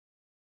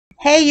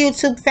Hey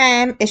YouTube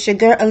fam, it's your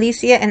girl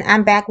Alicia and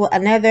I'm back with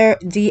another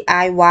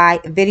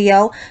DIY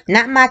video.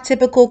 Not my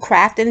typical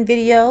crafting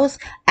videos.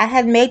 I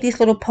had made these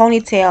little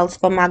ponytails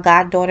for my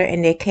goddaughter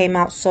and they came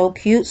out so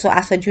cute. So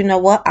I said, you know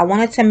what? I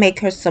wanted to make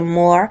her some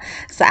more.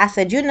 So I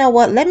said, you know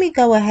what? Let me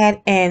go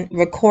ahead and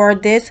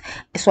record this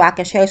so I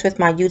can share this with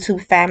my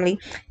YouTube family.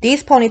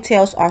 These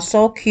ponytails are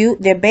so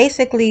cute. They're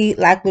basically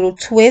like little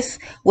twists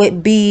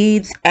with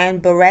beads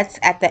and barrettes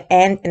at the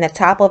end and the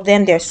top of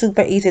them. They're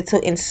super easy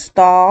to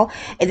install.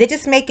 And they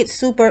just make it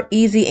super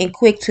easy and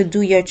quick to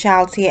do your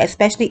child's hair,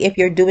 especially if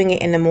you're doing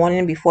it in the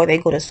morning before they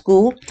go to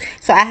school.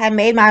 So I had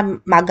made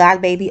my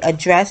god baby a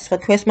dress for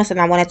Christmas and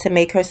I wanted to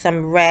make her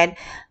some red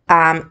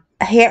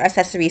hair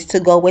accessories to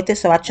go with it,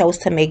 so I chose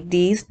to make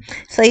these.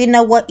 So you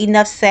know what,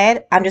 enough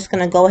said. I'm just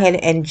gonna go ahead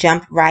and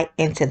jump right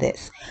into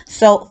this.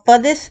 So for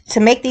this, to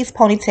make these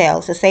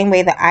ponytails the same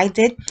way that I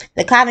did,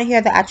 the kind of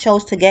hair that I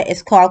chose to get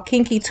is called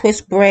Kinky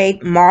Twist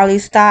Braid Marley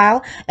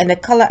style, and the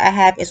color I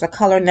have is a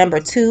color number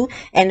 2.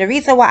 And the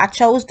reason why I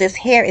chose this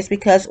hair is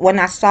because when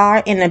I saw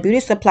it in a beauty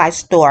supply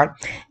store,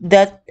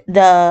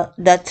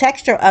 the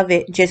texture of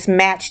it just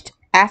matched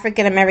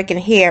African American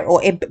hair,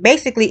 or it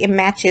basically it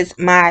matches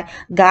my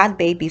god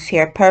baby's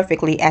hair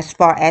perfectly as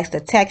far as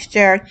the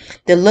texture,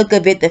 the look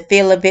of it, the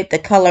feel of it, the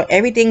color,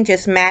 everything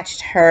just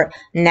matched her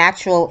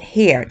natural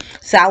hair.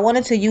 So I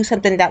wanted to use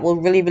something that will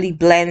really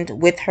blend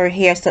with her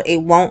hair, so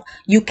it won't,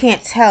 you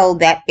can't tell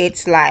that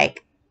it's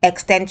like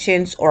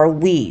extensions or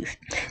weave.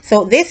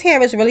 So this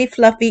hair is really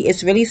fluffy,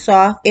 it's really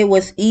soft, it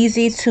was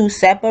easy to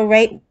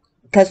separate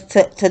because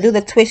to do the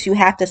twist you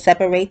have to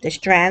separate the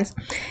strands.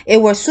 It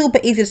was super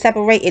easy to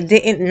separate. It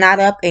didn't knot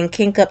up and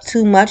kink up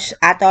too much.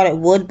 I thought it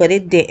would, but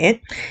it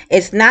didn't.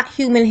 It's not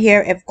human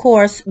hair, of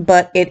course,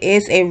 but it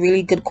is a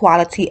really good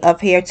quality of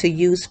hair to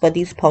use for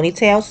these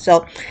ponytails.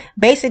 So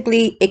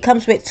basically it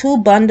comes with 2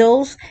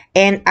 bundles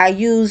and I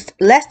used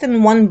less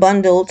than 1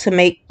 bundle to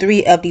make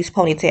 3 of these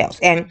ponytails.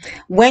 And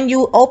when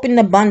you open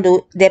the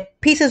bundle, the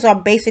pieces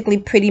are basically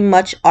pretty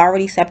much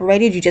already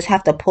separated. You just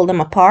have to pull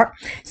them apart.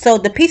 So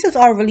the pieces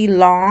are really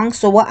long.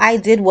 So what I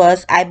did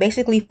was I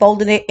basically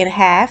folded it in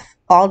half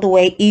all the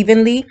way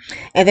evenly,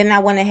 and then I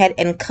went ahead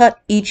and cut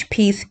each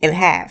piece in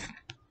half.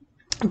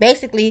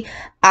 Basically,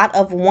 out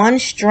of 1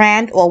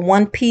 strand or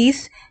 1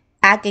 piece,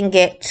 I can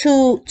get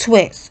 2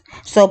 twists.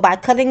 So by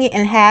cutting it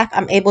in half,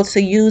 I'm able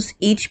to use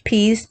each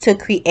piece to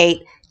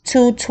create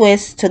 2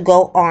 twists to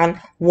go on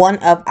one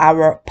of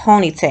our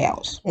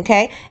ponytails.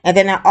 Okay, and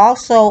then I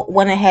also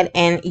went ahead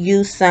and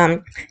used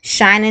some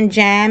shining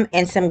jam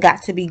and some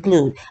got to be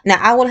glued. Now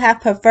I would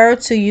have preferred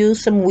to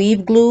use some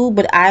weave glue,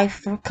 but I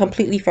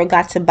completely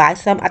forgot to buy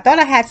some. I thought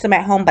I had some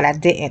at home, but I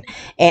didn't,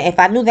 and if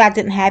I knew that I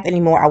didn't have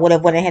any more, I would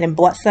have went ahead and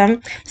bought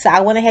some. So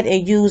I went ahead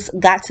and used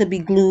got to be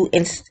glue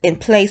in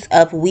place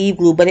of weave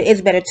glue, but it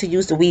is better to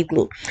use the weave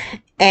glue.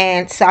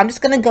 And so I'm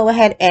just going to go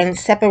ahead and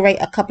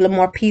separate a couple of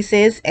more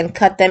pieces and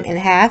cut them in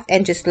half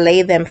and just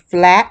lay them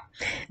flat.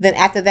 Then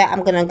after that,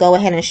 I'm going to go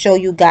ahead and show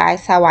you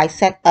guys how I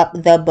set up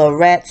the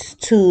barrettes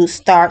to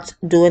start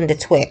doing the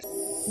twist.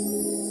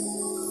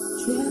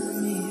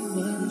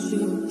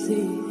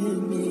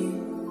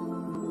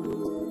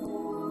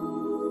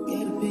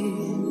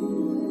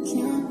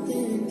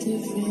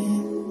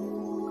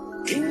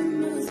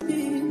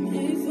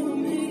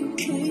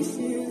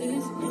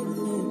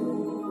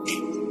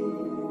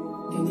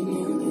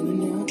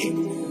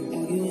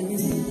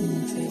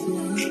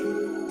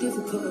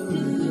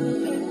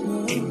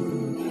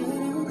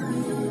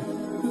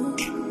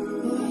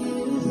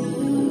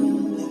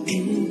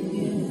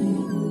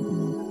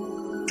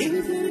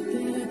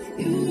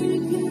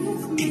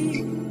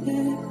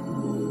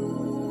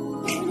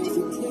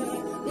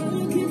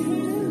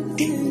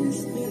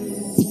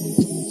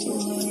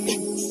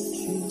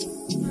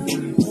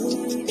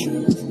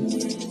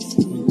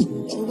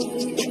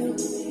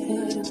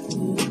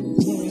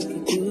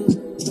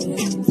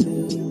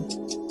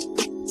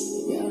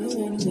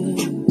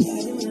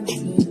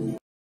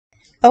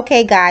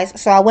 Okay guys,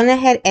 so I went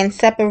ahead and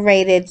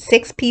separated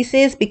 6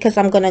 pieces because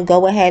I'm going to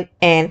go ahead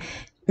and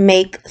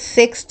make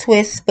 6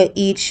 twists for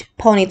each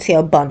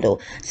ponytail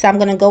bundle. So I'm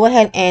going to go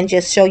ahead and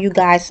just show you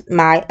guys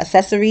my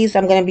accessories.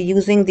 I'm going to be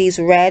using these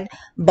red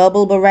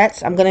bubble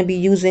barrettes. I'm going to be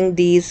using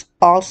these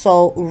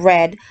also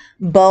red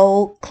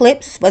bow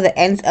clips for the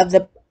ends of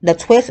the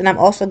twist, and I'm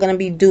also going to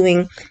be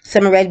doing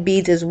some red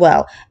beads as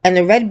well. And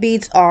the red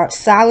beads are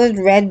solid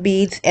red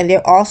beads, and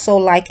they're also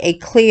like a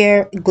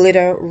clear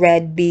glitter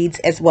red beads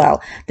as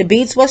well. The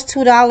beads was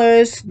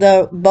 $2,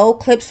 the bow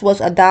clips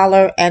was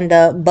 $1, and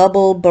the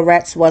bubble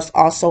barrettes was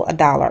also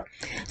 $1.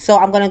 So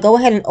I'm going to go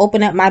ahead and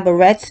open up my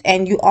barrettes,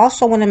 and you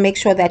also want to make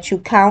sure that you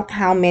count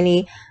how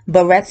many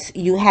barrettes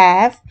you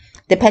have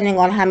depending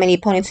on how many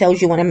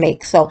ponytails you want to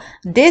make. So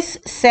this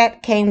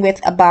set came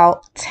with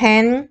about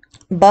 10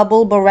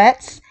 bubble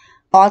barrettes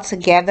all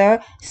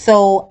together.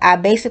 So I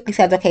basically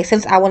said, okay,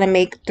 since I want to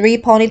make 3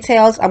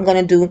 ponytails, I'm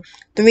going to do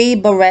 3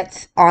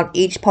 barrettes on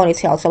each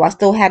ponytail. So I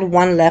still had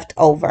 1 left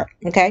over.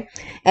 Okay,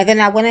 and then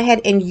I went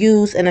ahead and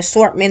used an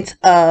assortment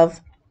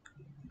of,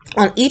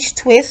 on each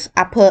twist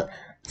I put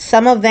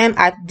Some of them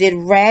I did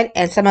red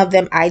and some of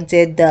them I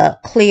did the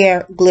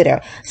clear glitter.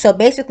 So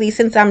basically,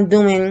 since I'm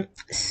doing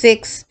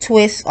 6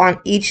 twists on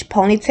each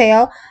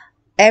ponytail,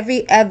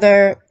 every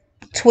other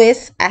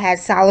twist I had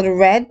solid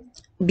red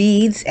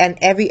beads, and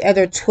every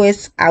other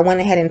twist I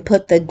went ahead and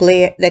put the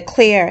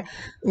clear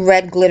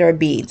red glitter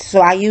beads.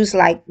 So I used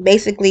like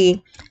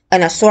basically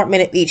an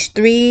assortment of each.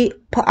 3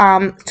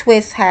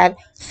 twists had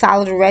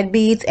solid red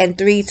beads and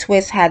 3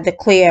 twists had the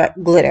clear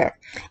glitter.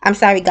 I'm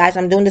sorry guys,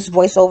 I'm doing this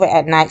voiceover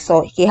at night,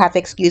 so you have to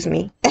excuse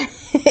me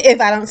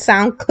if I don't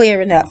sound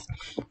clear enough.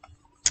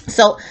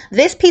 So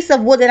this piece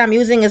of wood that I'm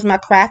using is my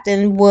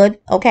crafting wood,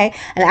 okay?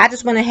 And I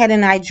just went ahead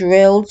and I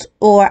drilled,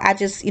 or I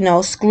just,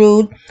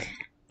 screwed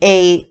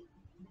a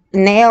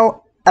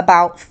nail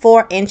about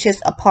 4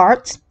 inches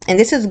apart. And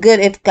this is good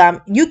if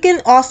you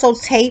can also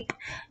tape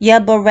your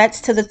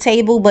barrettes to the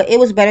table, but it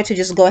was better to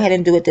just go ahead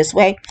and do it this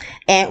way.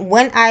 And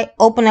when I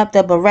open up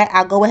the barrette,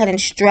 I'll go ahead and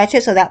stretch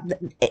it so that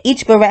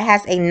each barrette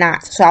has a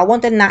knot. So I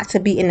want the knot to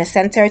be in the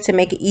center to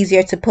make it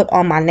easier to put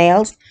on my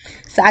nails.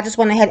 So I just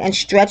went ahead and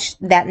stretched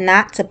that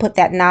knot to put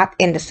that knot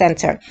in the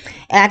center.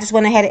 And I just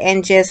went ahead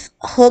and just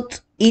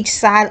hooked each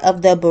side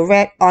of the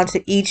barrette onto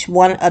each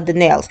one of the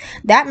nails.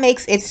 That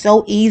makes it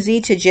so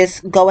easy to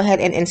just go ahead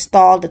and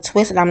install the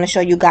twist, and I'm going to show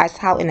you guys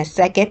how in a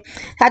second.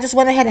 I just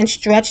went ahead and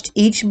stretched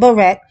each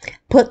barrette,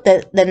 put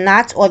the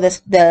knot or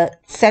the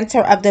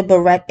center of the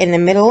barrette in the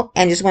middle,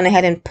 and just went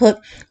ahead and put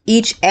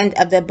each end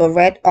of the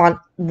barrette on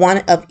one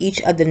of each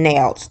of the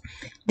nails.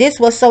 This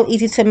was so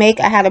easy to make.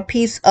 I had a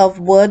piece of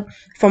wood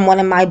from one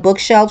of my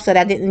bookshelves that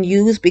I didn't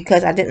use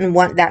because I didn't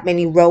want that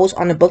many rows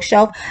on the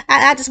bookshelf.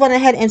 And I just went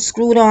ahead and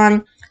screwed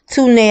on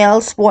 2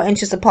 nails 4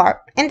 inches apart.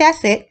 And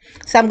that's it.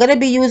 So I'm going to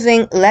be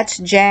using Let's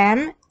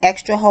Jam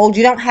Extra Hold.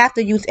 You don't have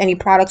to use any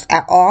products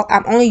at all.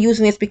 I'm only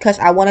using this because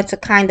I wanted to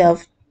kind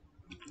of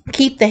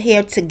keep the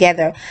hair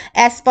together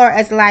as far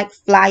as like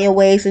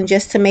flyaways and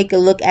just to make it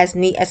look as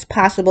neat as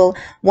possible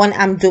when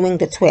I'm doing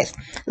the twist.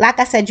 Like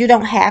I said, you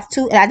don't have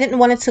to, and I didn't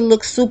want it to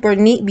look super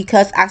neat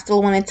because I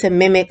still wanted to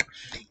mimic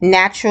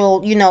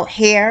natural,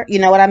 hair, you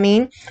know what I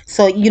mean?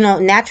 So,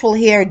 natural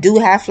hair do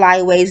have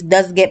flyaways,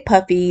 does get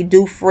puffy,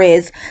 do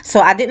frizz. So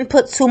I didn't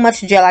put too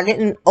much gel. I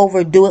didn't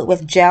overdo it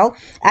with gel.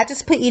 I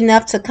just put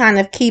enough to kind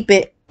of keep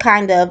it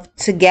kind of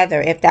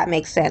together, if that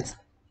makes sense.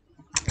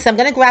 So I'm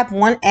going to grab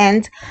one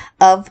end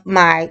of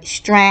my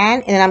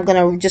strand, and then I'm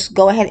going to just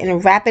go ahead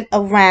and wrap it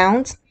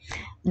around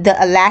the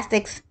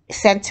elastic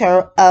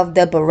center of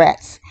the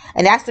barrettes.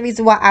 And that's the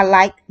reason why I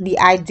like the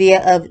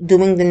idea of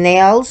doing the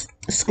nails,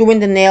 screwing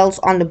the nails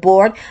on the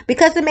board,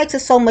 because it makes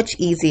it so much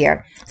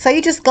easier. So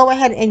you just go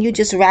ahead and you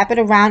just wrap it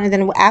around, and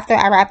then after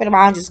I wrap it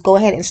around, just go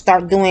ahead and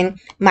start doing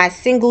my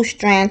single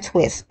strand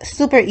twist.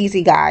 Super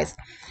easy, guys.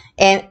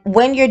 And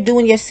when you're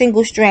doing your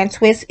single strand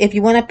twist, if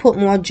you want to put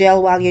more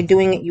gel while you're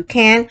doing it, you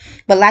can.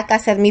 But like I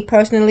said, me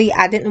personally,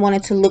 I didn't want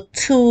it to look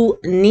too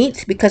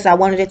neat because I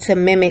wanted it to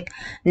mimic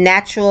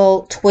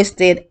natural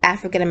twisted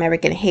African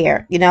American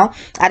hair.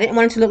 I didn't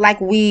want it to look like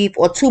weave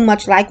or too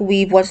much like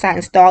weave once I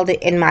installed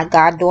it in my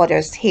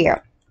goddaughter's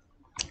hair.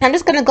 I'm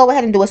just going to go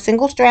ahead and do a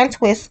single strand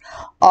twist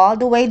all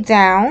the way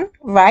down,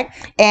 right?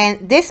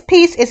 And this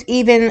piece is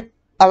even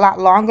a lot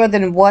longer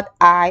than what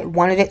I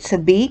wanted it to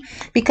be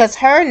because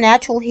her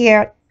natural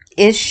hair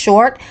is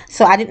short,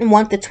 so I didn't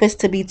want the twist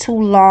to be too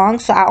long.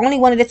 So I only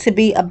wanted it to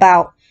be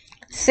about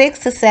 6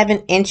 to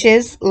 7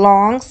 inches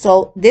long.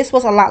 So this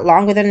was a lot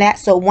longer than that.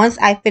 So once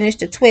I finished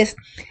the twist,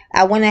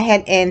 I went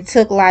ahead and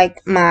took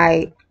like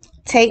my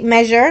tape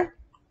measure.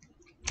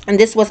 And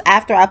this was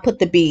after I put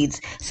the beads.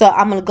 So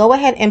I'm going to go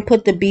ahead and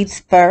put the beads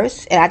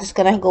first. And I'm just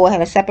going to go ahead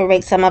and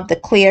separate some of the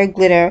clear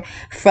glitter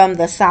from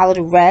the solid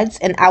reds.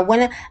 And I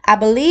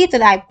believe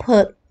that I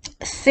put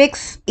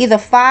either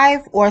 5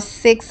 or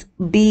 6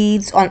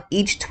 beads on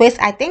each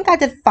twist. I think I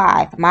did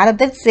 5. I might have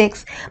did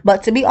 6.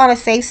 But to be on the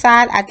safe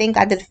side, I think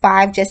I did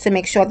 5 just to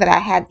make sure that I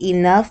had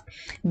enough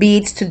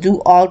beads to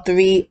do all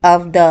 3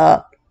 of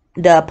the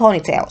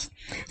ponytails.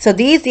 So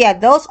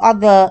those are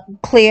the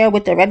clear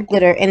with the red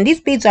glitter, and these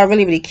beads are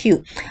really, really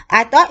cute.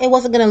 I thought it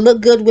wasn't going to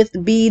look good with the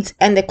beads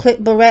and the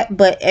clip barrette,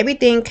 but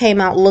everything came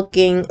out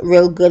looking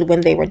real good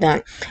when they were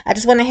done. I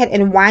just went ahead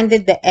and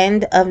winded the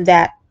end of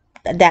that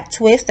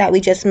twist that we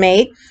just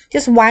made.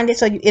 Just wind it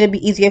so it'll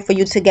be easier for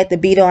you to get the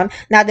bead on.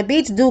 Now the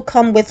beads do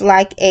come with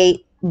like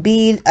a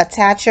bead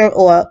attacher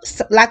or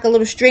like a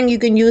little string you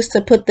can use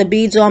to put the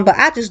beads on, but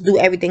I just do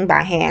everything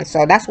by hand,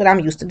 so that's what I'm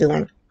used to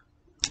doing.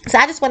 So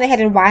I just went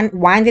ahead and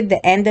winded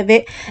the end of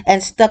it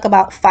and stuck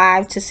about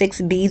 5 to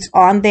 6 beads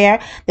on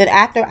there. Then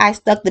after I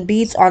stuck the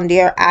beads on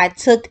there, I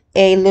took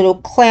a little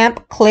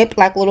clamp clip,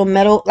 like a little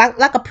metal,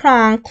 like a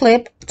prong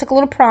clip. Took a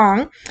little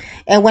prong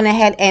and went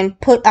ahead and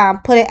put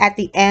it at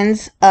the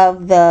ends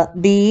of the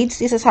beads.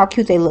 This is how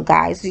cute they look,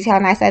 guys. See how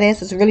nice that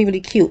is? It's really, really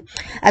cute.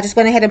 I just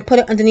went ahead and put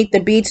it underneath the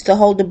beads to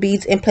hold the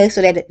beads in place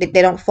so that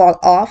they don't fall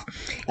off.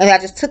 And I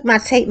just took my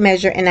tape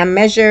measure and I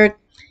measured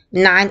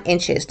 9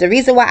 inches. The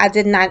reason why I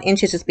did 9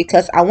 inches is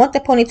because I want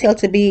the ponytail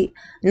to be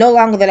no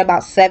longer than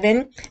about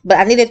 7, but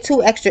I needed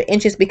 2 extra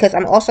inches because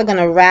I'm also going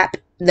to wrap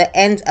the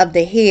ends of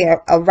the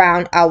hair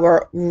around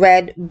our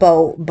red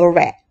bow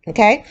barrette.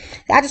 Okay,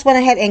 I just went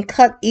ahead and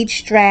cut each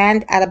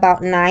strand at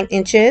about 9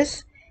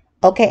 inches.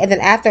 Okay, and then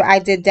after I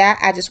did that,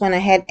 I just went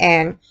ahead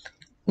and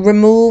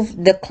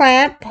removed the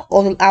clamp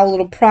or our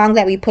little prong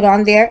that we put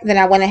on there. Then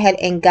I went ahead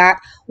and got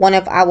one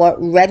of our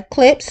red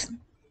clips,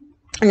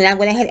 and then I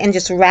went ahead and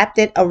just wrapped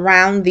it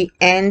around the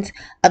end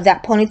of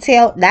that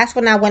ponytail. That's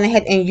when I went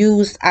ahead and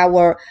used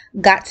our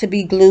got to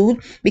be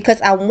glued,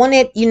 because I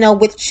wanted, you know,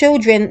 with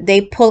children,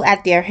 they pull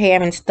at their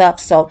hair and stuff.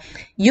 So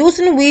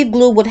using weave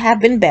glue would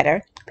have been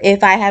better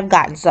if I have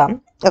gotten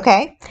some.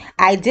 Okay,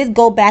 I did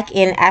go back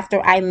in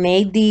after I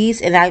made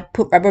these and I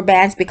put rubber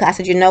bands, because I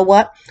said, you know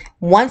what,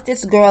 once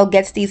this girl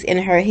gets these in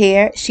her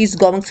hair, she's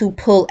going to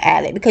pull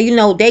at it, because you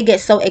know they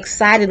get so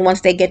excited once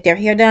they get their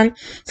hair done,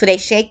 so they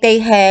shake their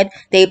head,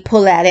 they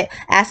pull at it.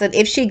 I said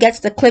if she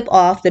gets the clip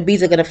off, the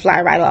beads are going to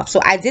fly right off. So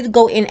I did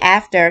go in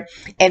after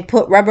and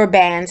put rubber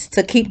bands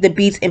to keep the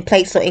beads in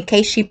place, so in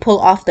case she pull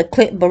off the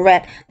clip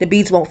barrette, the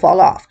beads won't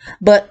fall off.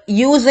 But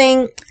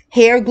using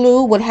hair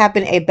glue would have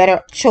been a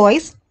better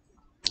choice.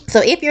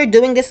 So if you're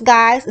doing this,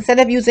 guys, instead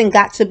of using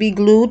got to be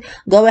glued,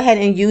 go ahead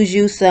and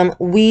use some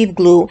weave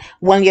glue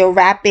when you're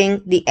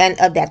wrapping the end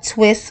of that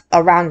twist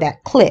around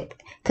that clip.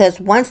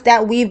 Because once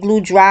that weave glue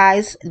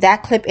dries,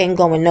 that clip ain't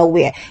going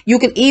nowhere. You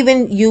can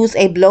even use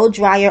a blow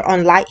dryer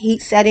on light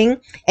heat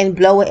setting and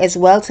blow it as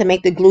well to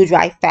make the glue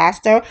dry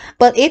faster.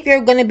 But if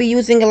you're going to be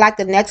using it like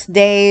the next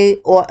day,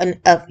 or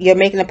you're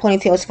making the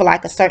ponytails for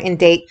like a certain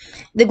date,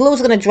 the glue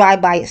is going to dry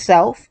by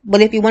itself. But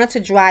if you want it to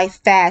dry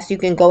fast, you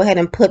can go ahead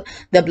and put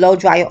the blow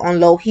dryer on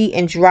low heat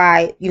and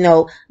dry, you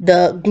know,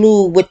 the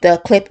glue with the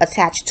clip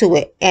attached to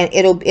it, and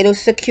it'll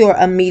secure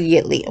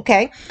immediately.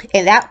 Okay,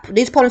 and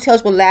these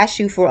ponytails will last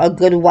you for a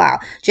good while.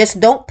 Just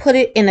don't put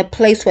it in a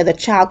place where the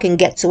child can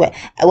get to it.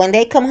 And when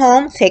they come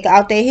home, take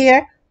out their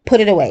hair,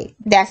 put it away.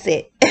 That's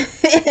it.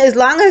 As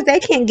long as they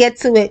can get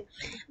to it,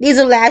 these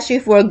will last you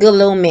for a good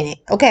little minute.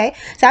 Okay,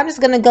 so I'm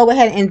just gonna go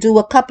ahead and do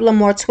a couple of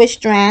more twist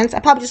strands. I'll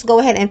probably just go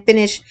ahead and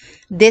finish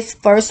this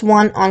first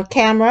one on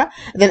camera,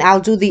 then I'll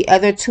do the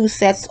other 2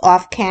 sets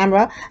off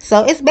camera.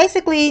 So it's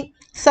basically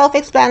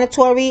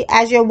self-explanatory.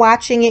 As you're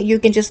watching it, you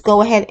can just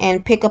go ahead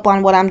and pick up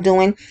on what I'm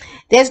doing.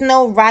 There's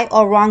no right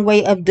or wrong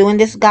way of doing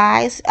this,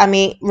 guys. I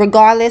mean,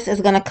 regardless, it's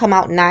going to come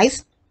out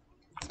nice.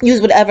 Use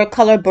whatever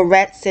color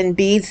barrettes and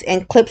beads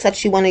and clips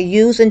that you want to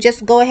use, and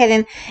just go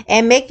ahead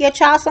and make your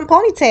child some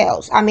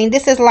ponytails. I mean,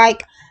 this is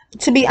like,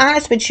 to be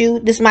honest with you,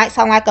 this might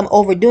sound like I'm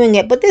overdoing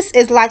it, but this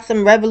is like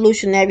some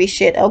revolutionary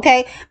shit,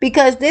 okay?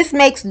 Because this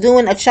makes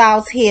doing a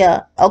child's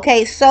hair,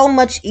 okay, so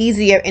much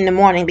easier in the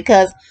morning.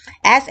 Because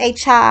as a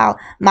child,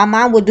 my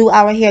mom would do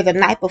our hair the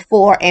night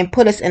before and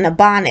put us in a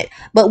bonnet.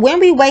 But when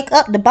we wake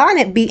up, the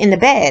bonnet be in the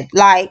bed.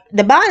 Like,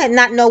 the bonnet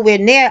not nowhere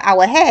near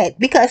our head.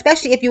 Because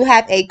especially if you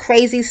have a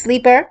crazy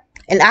sleeper,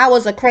 and I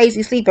was a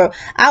crazy sleeper,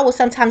 I would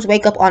sometimes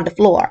wake up on the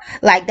floor.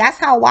 Like, that's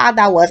how wild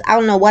I was. I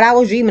don't know what I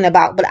was dreaming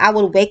about, but I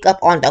would wake up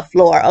on the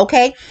floor,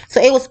 okay?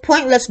 So it was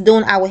pointless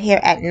doing our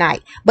hair at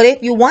night. But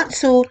if you want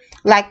to,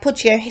 like,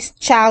 put your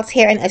child's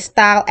hair in a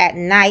style at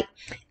night,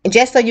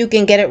 just so you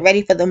can get it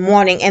ready for the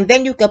morning, and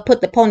then you can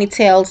put the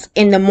ponytails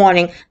in the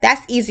morning,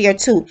 that's easier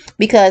too.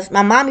 Because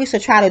my mom used to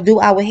try to do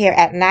our hair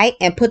at night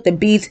and put the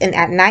beads in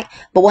at night,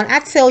 but when I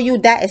tell you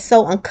that is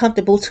so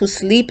uncomfortable to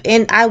sleep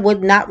in, I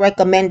would not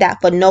recommend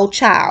that for no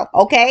child,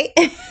 okay?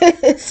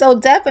 So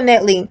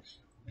definitely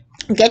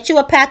get you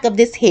a pack of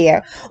this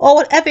hair, or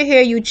whatever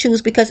hair you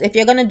choose, because if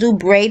you're going to do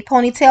braid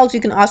ponytails, you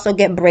can also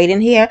get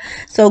braiding hair.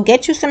 So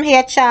get you some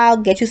hair,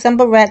 child, get you some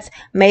barrettes,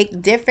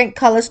 make different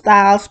color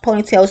styles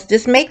ponytails.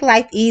 Just make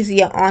life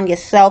easier on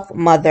yourself,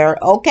 mother,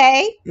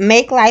 okay?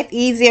 Make life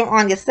easier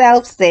on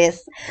yourself,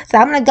 sis. So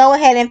I'm going to go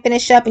ahead and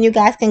finish up, and you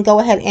guys can go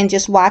ahead and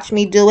just watch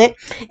me do it,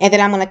 and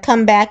then I'm going to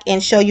come back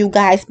and show you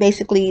guys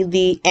basically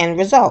the end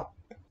result.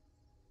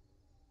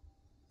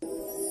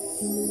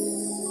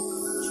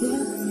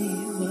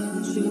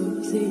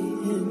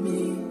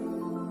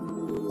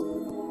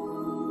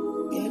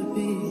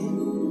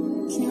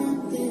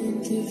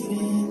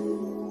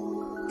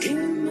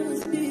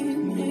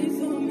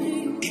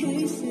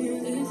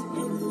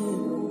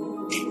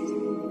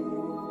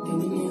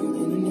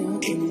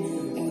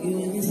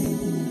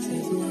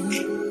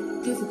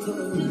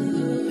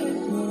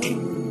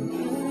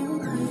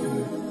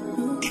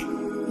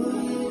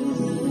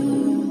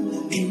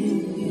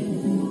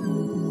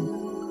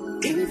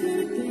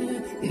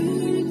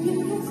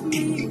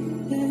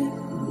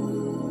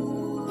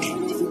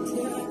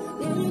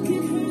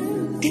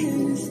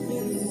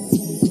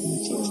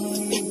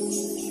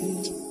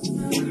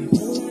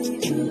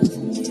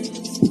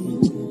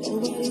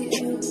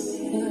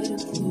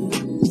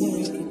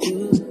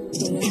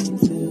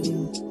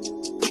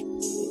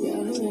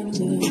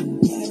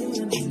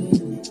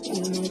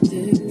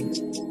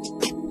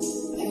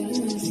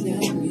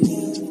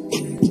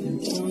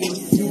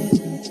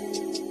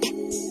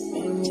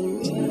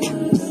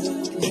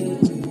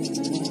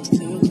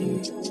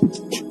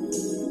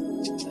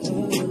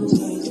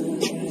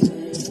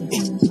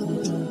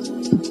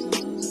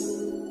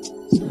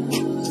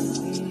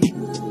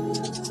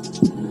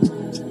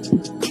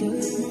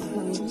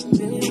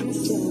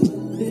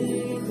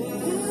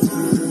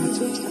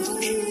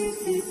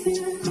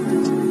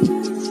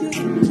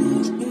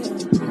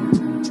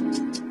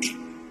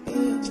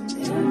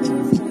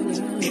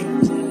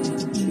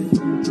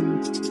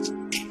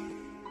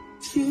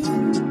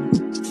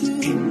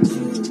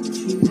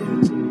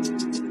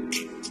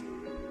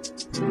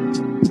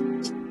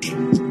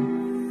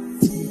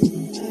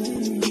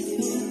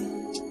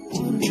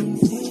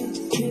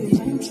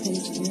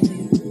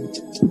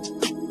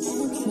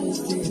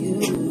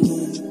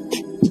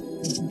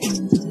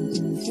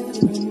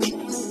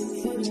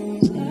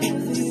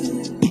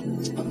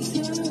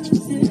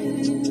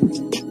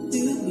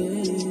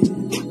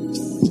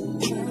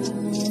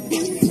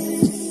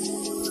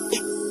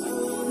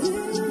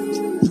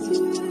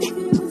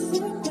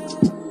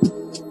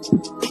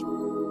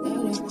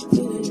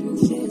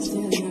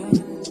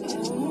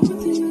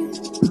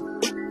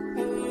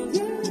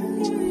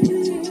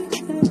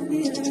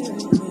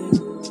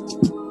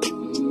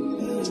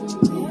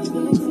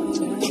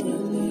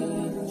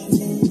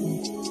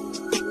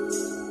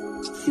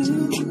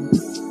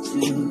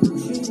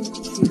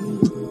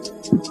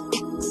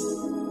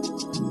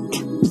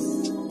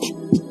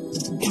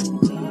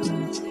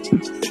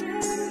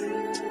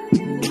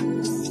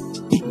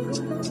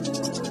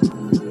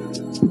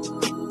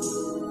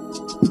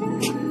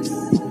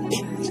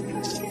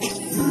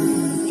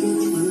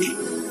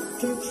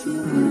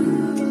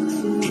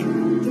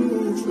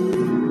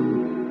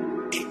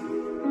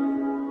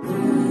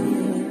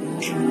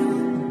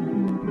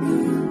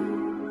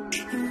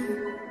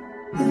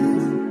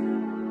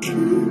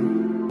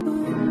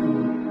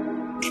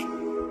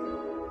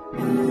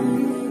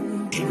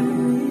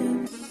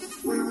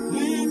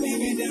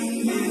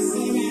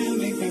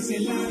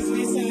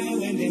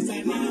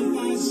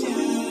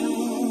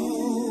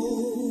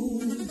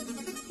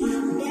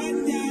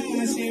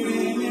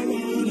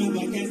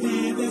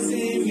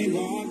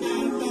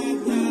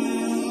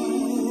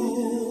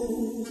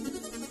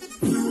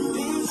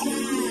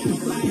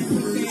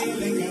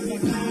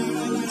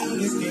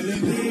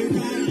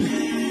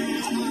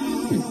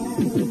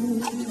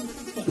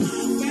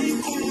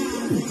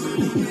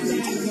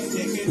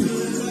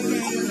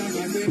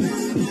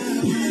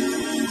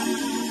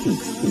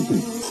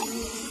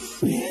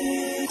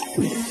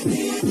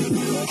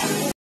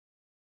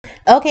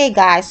 Okay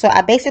guys, so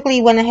I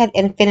basically went ahead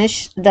and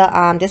finished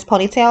the this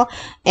ponytail,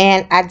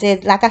 and I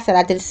did, like I said,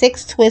 I did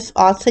 6 twists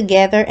all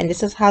together, and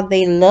this is how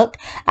they look.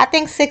 I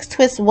think 6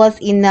 twists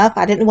was enough.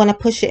 I didn't want to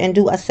push it and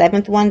do a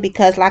 7th one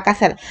because, like I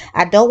said,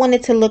 I don't want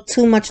it to look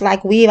too much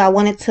like weave. I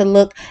want it to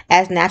look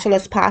as natural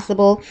as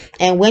possible.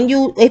 And when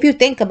you, if you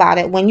think about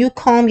it, when you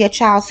comb your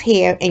child's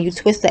hair and you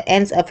twist the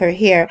ends of her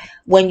hair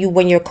when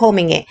you're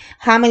combing it,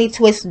 how many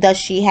twists does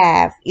she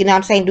have? You know what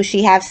I'm saying? Do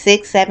she have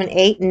 6, 7,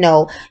 8?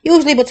 No,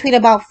 usually between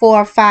about 4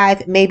 or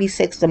 5, maybe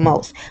 6 the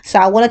most. So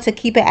I wanted to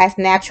keep it as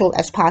natural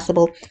as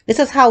possible. This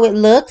is how it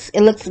looks.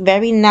 It looks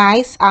very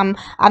nice. I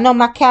know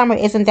my camera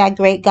isn't that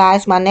great,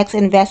 guys. My next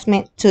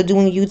investment to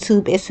doing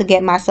YouTube is to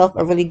get myself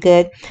a really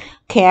good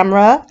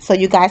camera so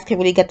you guys can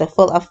really get the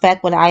full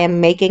effect when I am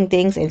making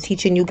things and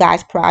teaching you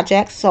guys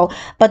projects. So,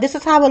 but this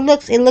is how it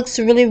looks. It looks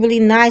really, really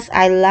nice.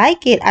 I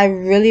like it. I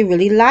really,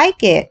 really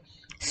like it.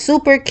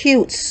 Super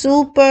cute,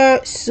 super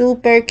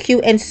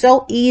cute, and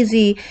so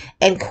easy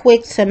and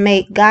quick to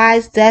make.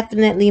 Guys,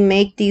 definitely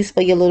make these for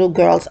your little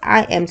girls.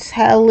 I am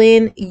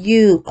telling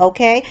you,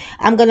 okay?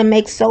 I'm gonna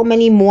make so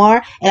many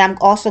more, and I'm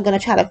also gonna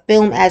try to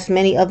film as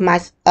many of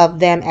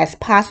them as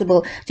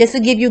possible, just to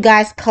give you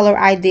guys color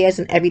ideas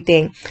and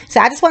everything. So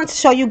I just wanted to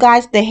show you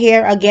guys the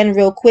hair again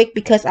real quick,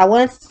 because I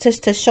wanted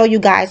to show you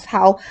guys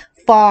how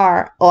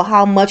far or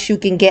how much you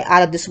can get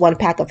out of this one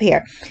pack of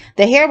hair.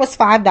 The hair was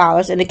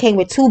 $5 and it came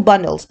with 2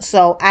 bundles,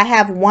 so I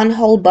have 1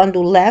 whole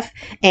bundle left.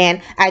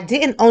 And I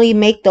didn't only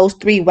make those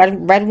 3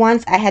 red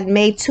ones, I had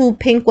made 2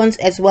 pink ones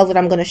as well that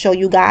I'm going to show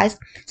you guys.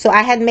 So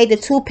I had made the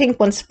 2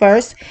 pink ones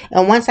first,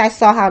 and once I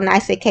saw how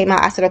nice it came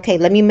out, I said, okay,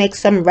 let me make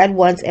some red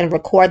ones and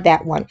record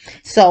that one.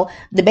 So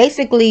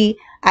basically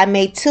I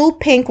made 2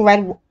 pink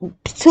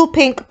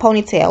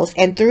ponytails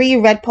and 3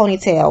 red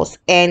ponytails,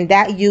 and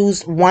that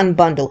used 1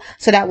 bundle.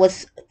 So that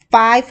was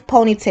 5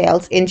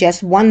 ponytails in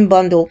just 1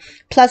 bundle,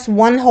 plus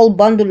 1 whole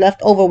bundle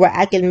left over where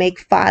I can make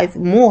 5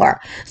 more.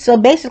 So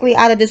basically,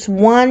 out of this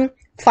one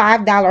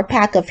 $5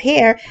 pack of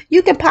hair,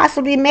 you can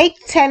possibly make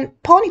 10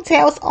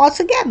 ponytails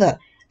altogether.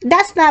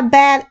 That's not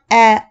bad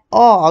at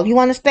all. You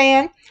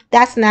understand?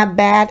 That's not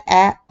bad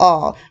at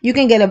all. You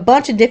can get a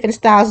bunch of different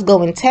styles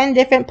going, 10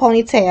 different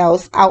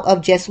ponytails out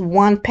of just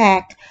 1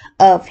 pack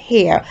of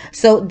hair.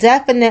 So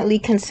definitely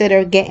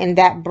consider getting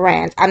that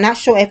brand. I'm not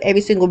sure if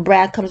every single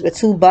brand comes with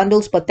 2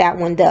 bundles, but that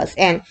one does.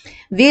 And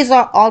these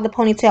are all the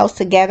ponytails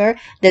together,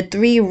 the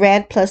 3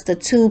 red plus the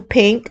 2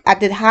 pink. I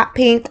did hot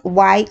pink,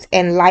 white,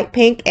 and light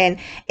pink, and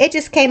it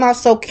just came out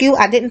so cute.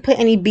 I didn't put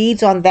any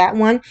beads on that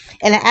one,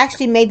 and I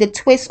actually made the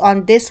twist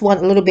on this one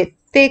a little bit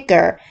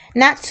thicker,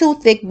 not too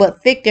thick,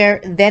 but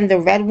thicker than the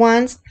red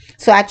ones.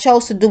 So I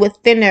chose to do it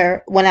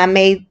thinner when I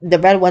made the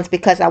red ones,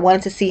 because I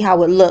wanted to see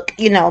how it looked,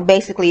 you know,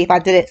 basically if I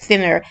did it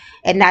thinner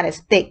and not as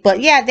thick. But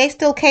yeah, they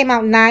still came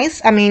out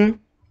nice. I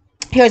mean,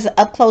 Here's an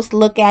up close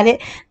look at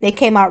it. They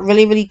came out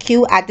really, really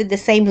cute. I did the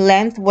same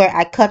length where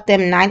I cut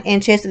them 9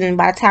 inches, and then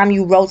by the time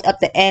you rose up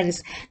the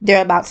ends,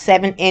 they're about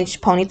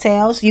 7-inch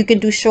ponytails. You can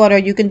do shorter,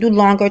 you can do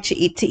longer, to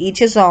each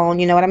his own,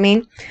 you know what I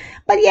mean?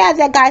 But yeah,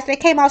 that guys, they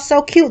came out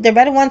so cute. The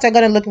red ones are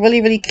gonna look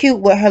really, really cute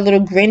with her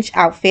little Grinch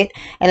outfit.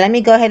 And let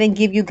me go ahead and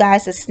give you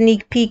guys a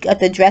sneak peek of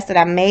the dress that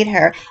I made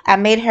her. I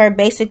made her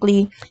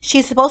basically,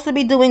 she's supposed to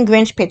be doing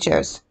Grinch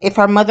pictures. If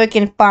her mother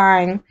can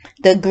find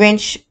the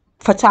Grinch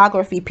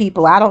photography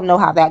people, I don't know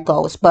how that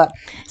goes, but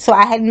so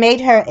I had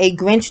made her a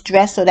Grinch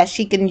dress so that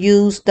she can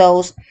use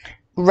those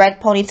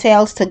red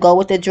ponytails to go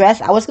with the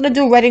dress. I was going to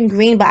do red and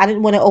green, but I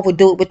didn't want to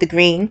overdo it with the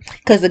green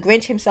because the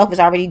Grinch himself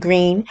is already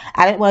green.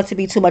 I didn't want it to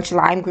be too much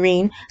lime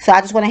green, so I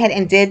just went ahead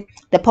and did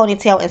the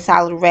ponytail in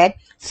solid red.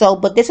 So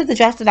but this is the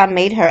dress that I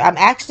made her. I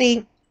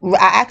actually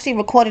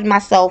recorded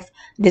myself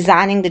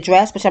designing the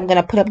dress, which I'm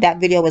going to put up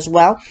that video as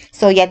well.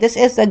 So yeah, this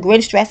is the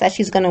Grinch dress that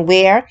she's going to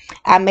wear.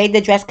 I made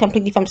the dress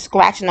completely from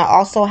scratch, and I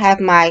also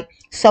have my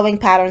sewing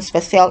patterns for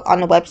sale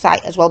on the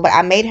website as well. But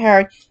I made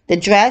her the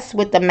dress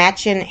with the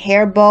matching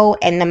hair bow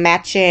and the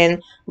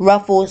matching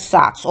ruffle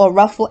socks or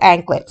ruffle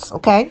anklets,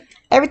 okay?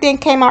 Everything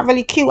came out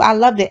really cute. I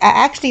loved it. I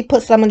actually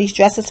put some of these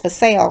dresses for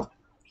sale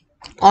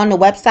on the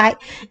website,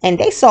 and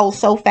they sold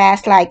so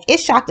fast, like it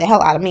shocked the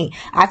hell out of me.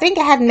 I think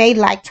I had made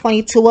like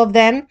 22 of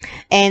them,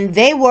 and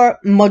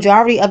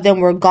majority of them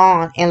were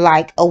gone in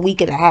like a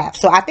week and a half.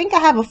 So I think I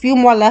have a few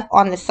more left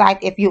on the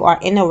site if you are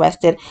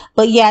interested.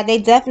 But yeah, they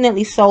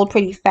definitely sold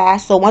pretty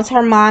fast. So once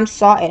her mom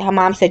saw it, her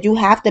mom said, you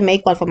have to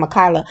make one for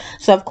Makayla.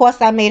 So of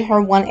course I made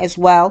her one as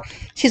well.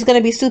 She's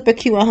gonna be super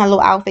cute in her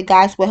little outfit,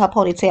 guys, with her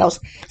ponytails.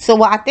 So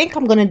what I think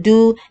I'm gonna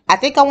do, I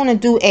think I want to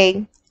do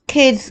a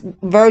kids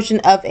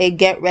version of a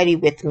get ready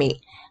with me.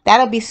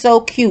 That'll be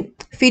so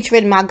cute,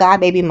 featuring my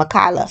god baby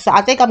Makayla. So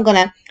I think I'm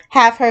gonna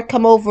have her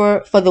come over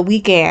for the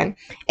weekend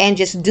and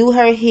just do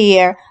her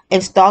hair,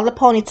 install the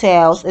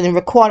ponytails, and then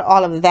record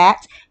all of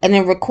that, and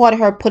then record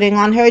her putting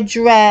on her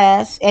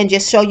dress and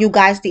just show you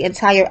guys the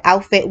entire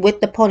outfit with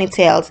the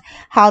ponytails,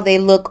 how they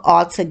look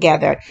all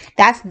together.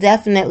 That's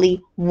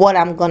definitely what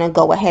I'm gonna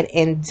go ahead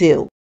and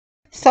do.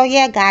 So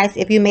yeah, guys,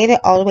 if you made it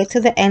all the way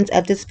to the end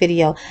of this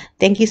video,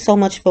 thank you so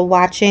much for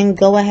watching.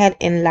 Go ahead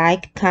and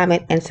like,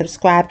 comment, and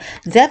subscribe.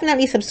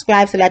 Definitely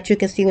subscribe so that you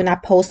can see when I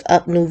post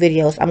up new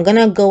videos. I'm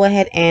gonna go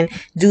ahead and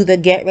do the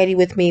get ready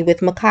with me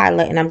with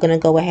Makayla, and I'm gonna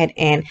go ahead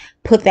and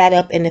put that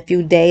up in a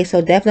few days.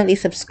 So definitely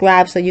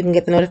subscribe so you can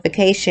get the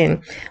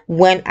notification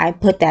when I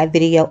put that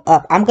video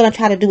up. I'm gonna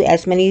try to do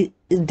as many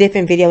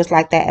different videos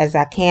like that as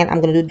I can.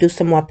 I'm going to do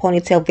some more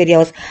ponytail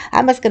videos.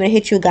 I'm just going to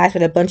hit you guys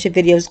with a bunch of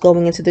videos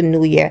going into the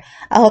new year.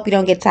 I hope you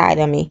don't get tired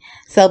of me.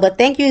 So, but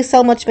thank you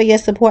so much for your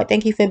support.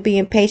 Thank you for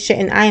being patient.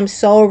 And I am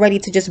so ready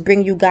to just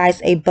bring you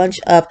guys a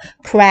bunch of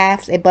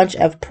crafts, a bunch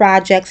of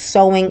projects,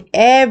 sewing,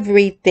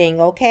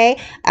 everything, okay?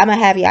 I'm going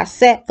to have y'all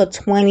set for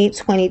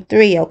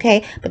 2023,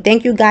 okay? But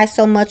thank you guys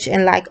so much.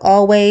 And like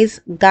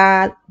always,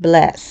 God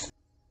bless.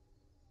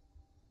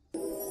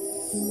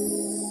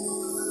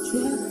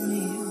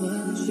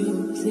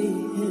 You see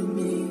in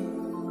me,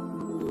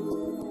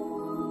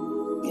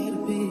 gotta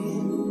be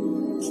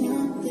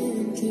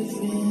something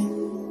different.